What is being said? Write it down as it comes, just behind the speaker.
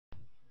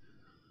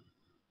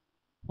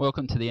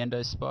Welcome to the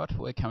Endo Spot.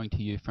 We're coming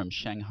to you from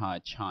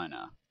Shanghai,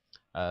 China.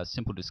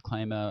 Simple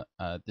disclaimer,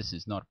 this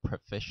is not a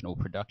professional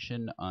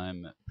production.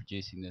 I'm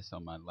producing this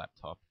on my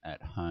laptop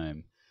at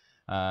home.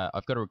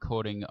 I've got a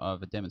recording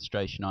of a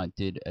demonstration I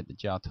did at the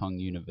Jiaotong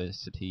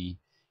University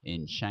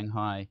in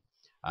Shanghai,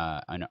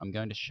 and I'm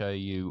going to show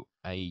you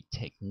a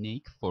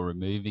technique for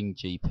removing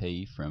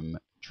GP from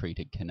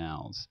treated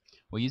canals.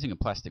 We're using a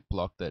plastic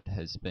block that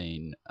has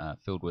been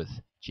filled with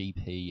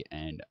GP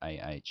and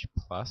AH+.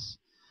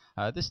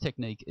 This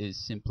technique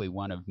is simply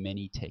one of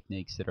many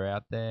techniques that are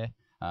out there.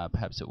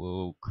 Perhaps it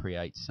will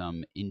create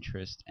some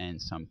interest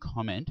and some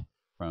comment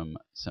from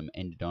some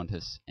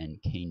endodontists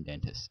and keen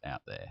dentists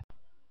out there.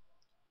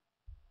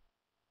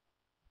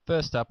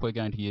 First up, we're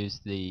going to use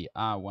the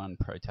R1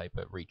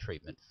 protaper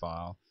retreatment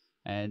file,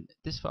 and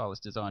this file is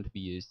designed to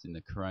be used in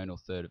the coronal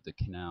third of the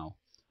canal.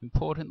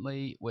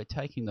 Importantly, we're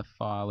taking the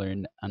file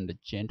in under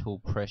gentle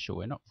pressure.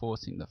 We're not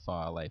forcing the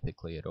file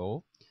apically at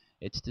all.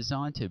 It's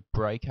designed to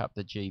break up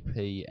the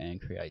GP and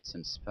create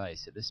some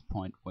space. At this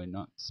point, we're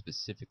not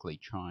specifically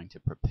trying to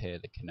prepare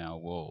the canal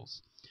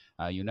walls.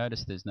 You'll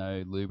notice there's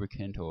no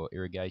lubricant or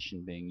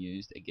irrigation being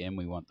used. Again,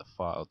 we want the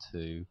file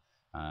to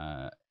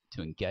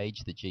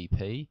engage the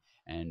GP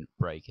and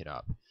break it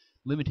up,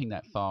 limiting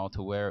that file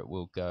to where it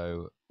will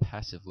go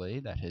passively,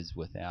 that is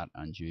without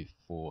undue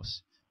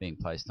force being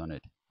placed on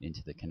it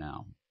into the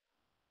canal.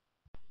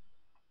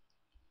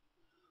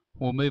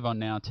 We'll move on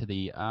now to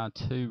the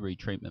R2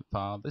 retreatment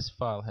file. This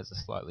file has a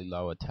slightly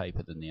lower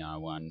taper than the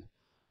R1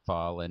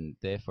 file and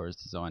therefore is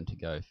designed to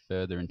go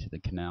further into the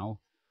canal.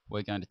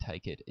 We're going to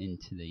take it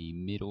into the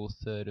middle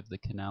third of the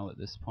canal at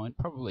this point,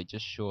 probably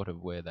just short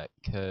of where that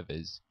curve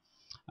is.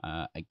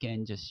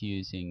 Again, just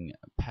using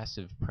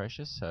passive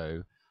pressure,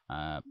 so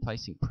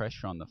placing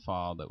pressure on the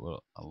file that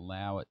will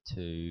allow it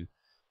to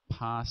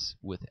pass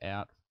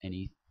without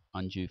any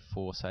undue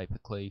force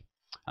apically.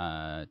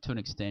 To an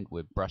extent,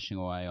 we're brushing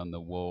away on the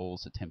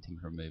walls, attempting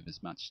to remove as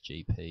much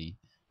GP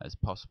as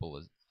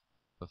possible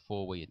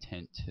before we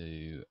attempt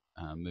to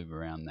move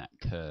around that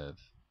curve.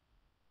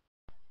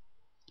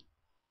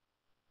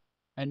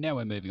 And now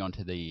we're moving on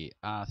to the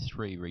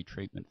R3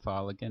 retreatment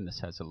file. Again,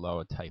 this has a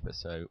lower taper,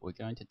 so we're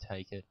going to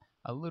take it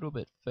a little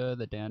bit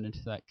further down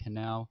into that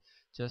canal,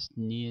 just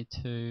near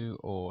to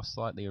or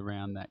slightly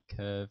around that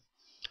curve.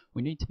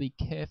 We need to be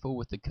careful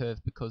with the curve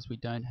because we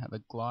don't have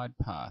a glide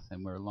path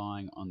and we're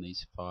relying on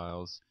these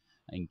files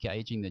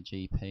engaging the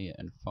GP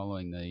and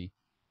following the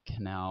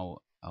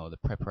canal or the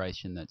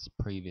preparation that's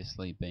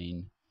previously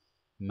been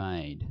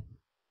made.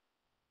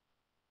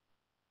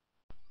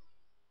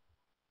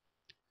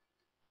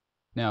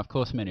 Now, of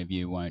course, many of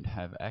you won't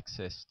have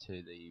access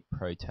to the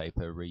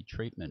protaper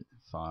retreatment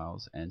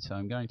files, and so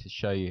I'm going to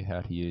show you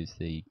how to use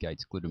the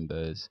Gates glidden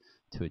burrs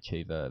to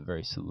achieve a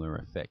very similar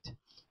effect.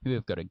 Here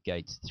we've got a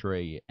Gates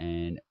 3,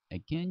 and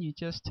again you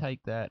just take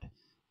that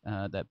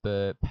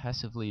burr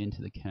passively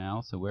into the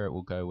canal, so where it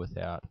will go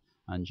without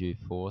undue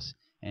force,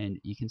 and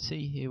you can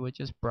see here we're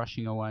just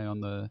brushing away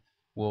on the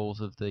walls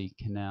of the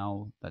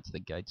canal. That's the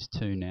Gates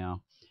 2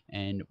 now,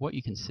 and what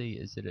you can see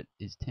is that it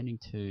is tending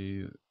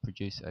to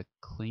produce a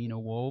cleaner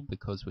wall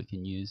because we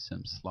can use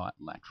some slight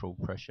lateral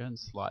pressure, and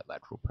slight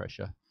lateral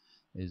pressure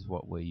is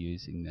what we're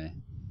using there.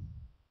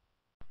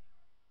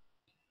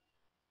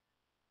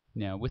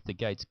 Now, with the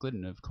Gates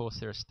glidden, of course,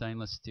 they're a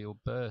stainless steel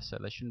burr, so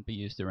they shouldn't be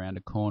used around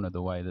a corner the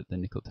way that the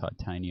nickel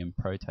titanium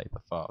protaper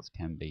files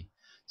can be.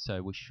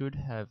 So we should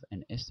have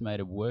an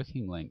estimated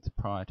working length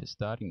prior to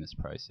starting this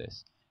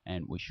process,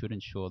 and we should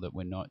ensure that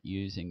we're not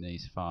using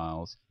these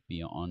files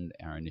beyond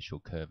our initial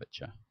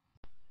curvature.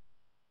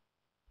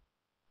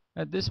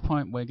 At this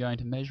point, we're going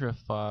to measure a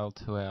file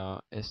to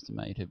our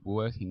estimated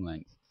working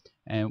length,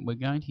 and we're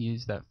going to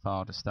use that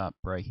file to start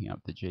breaking up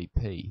the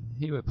GP.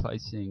 Here we're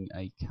placing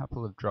a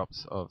couple of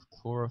drops of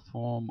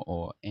chloroform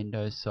or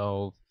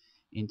endosolve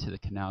into the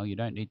canal. You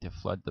don't need to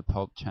flood the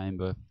pulp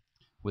chamber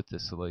with the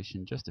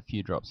solution, just a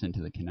few drops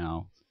into the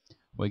canal.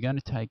 We're going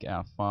to take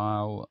our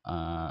file,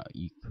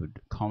 you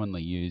could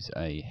commonly use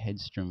a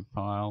headstrom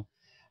file,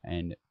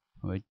 and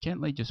we're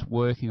gently just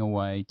working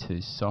away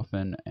to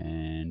soften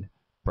and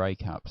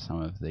break up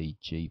some of the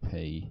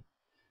GP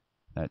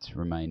that's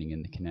remaining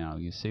in the canal.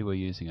 You see we're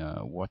using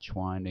a watch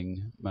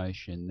winding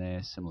motion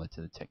there, similar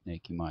to the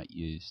technique you might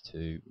use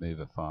to move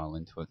a file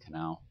into a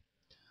canal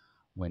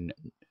when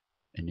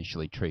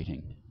initially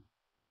treating.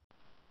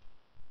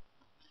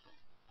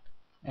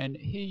 And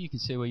here you can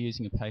see we're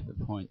using a paper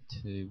point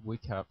to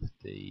wick up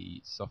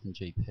the softened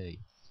GP.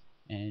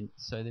 And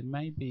so there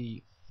may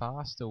be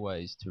faster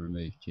ways to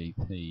remove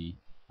GP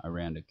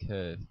around a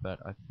curve, but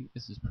I think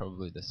this is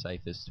probably the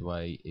safest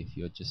way if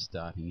you're just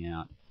starting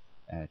out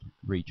at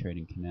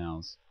retreating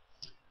canals.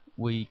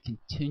 We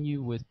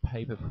continue with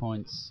paper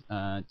points,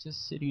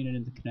 just sitting it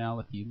in the canal.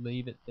 If you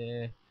leave it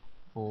there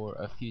for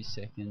a few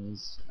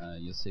seconds,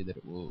 you'll see that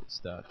it will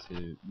start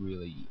to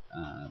really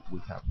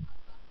wick up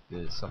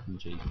the softened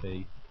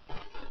GP,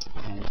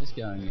 and just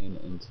going in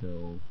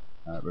until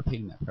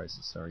repeating that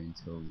process,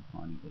 until you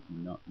find that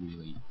you're not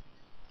really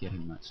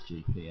getting much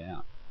GP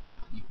out.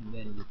 You can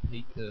then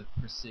repeat the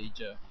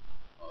procedure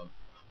of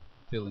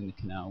filling the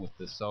canal with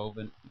the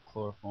solvent, the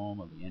chloroform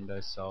or the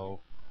endosol,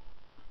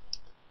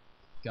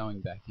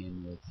 going back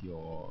in with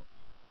your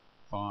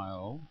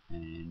file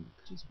and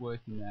just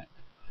working that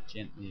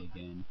gently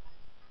again,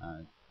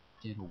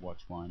 gentle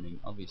watch winding,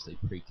 obviously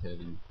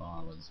pre-curving the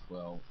file as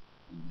well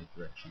in the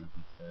direction of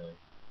the curve,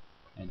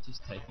 and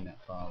just taking that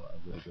file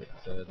a little bit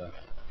further.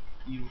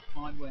 You'll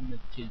find when the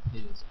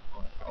GP is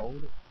quite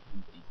old, it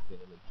can be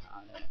fairly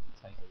hard. It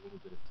can take a little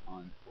bit of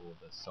time for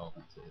the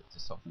solvent to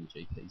soften the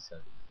GP so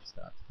that you can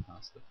start to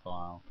pass the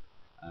file.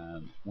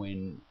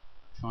 When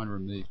trying to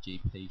remove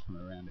GP from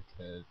around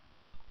a curve,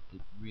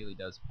 it really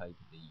does pay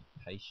to be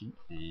patient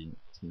and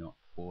to not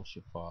force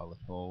your file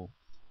at all.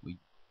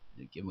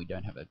 We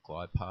don't have a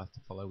glide path to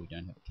follow, we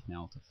don't have a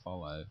canal to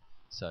follow,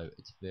 so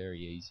it's very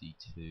easy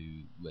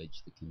to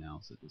ledge the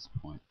canals at this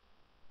point.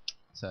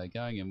 So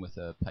going in with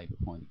a paper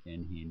point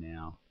again here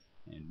now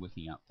and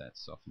wicking up that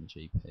softened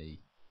GP.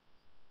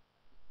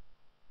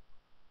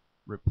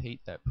 Repeat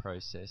that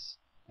process,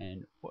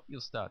 and what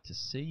you'll start to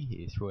see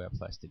here through our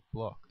plastic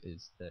block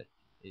is that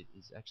it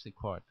is actually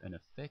quite an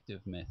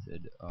effective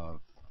method of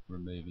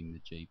removing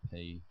the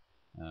GP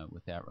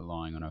without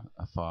relying on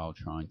a file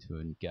trying to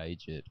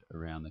engage it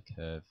around the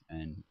curve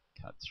and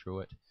cut through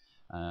it.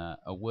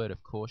 A word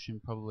of caution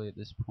probably at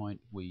this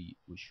point, we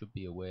should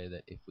be aware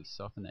that if we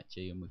soften that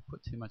G and we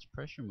put too much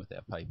pressure in with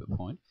our paper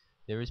point,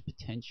 there is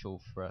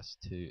potential for us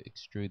to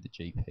extrude the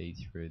GP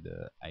through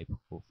the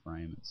apical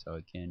frame. So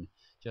again,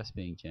 just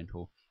being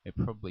gentle. It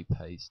probably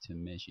pays to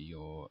measure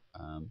your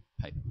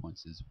paper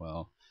points as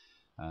well,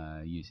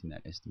 using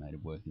that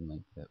estimated working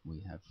length that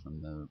we have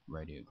from the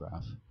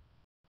radiograph.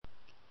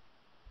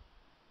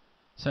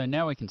 So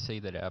now we can see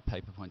that our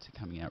paper points are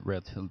coming out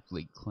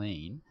relatively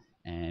clean,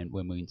 and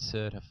when we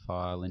insert a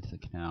file into the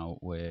canal,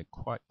 we're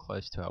quite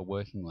close to our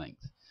working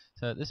length.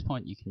 So at this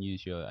point you can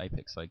use your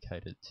apex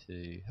locator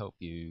to help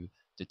you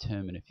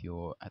determine if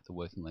you're at the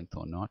working length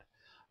or not.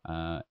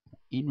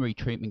 In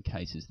retreatment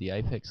cases, the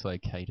apex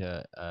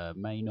locator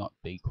may not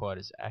be quite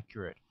as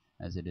accurate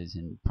as it is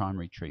in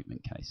primary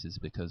treatment cases,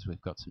 because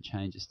we've got some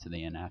changes to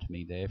the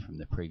anatomy there from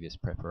the previous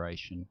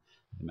preparation.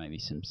 There may be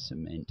some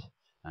cement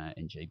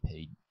and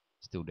GP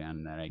still down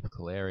in that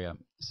apical area.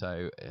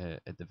 So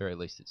at the very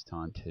least it's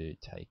time to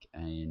take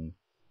an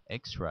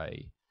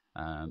X-ray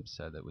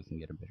so that we can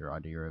get a better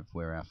idea of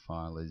where our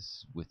file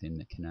is within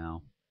the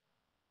canal.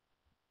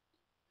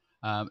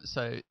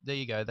 So there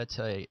you go, that's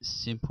a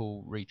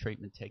simple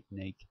retreatment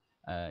technique.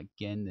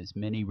 Again, there's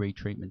many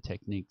retreatment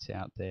techniques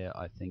out there.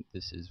 I think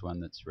this is one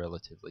that's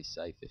relatively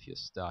safe if you're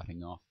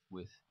starting off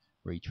with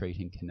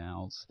retreating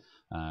canals.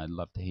 I'd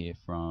love to hear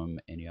from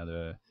any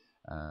other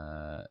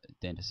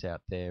dentists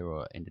out there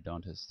or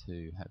endodontists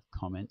who have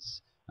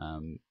comments.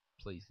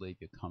 Please leave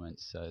your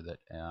comments so that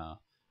our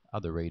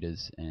other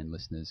readers and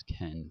listeners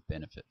can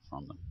benefit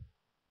from them.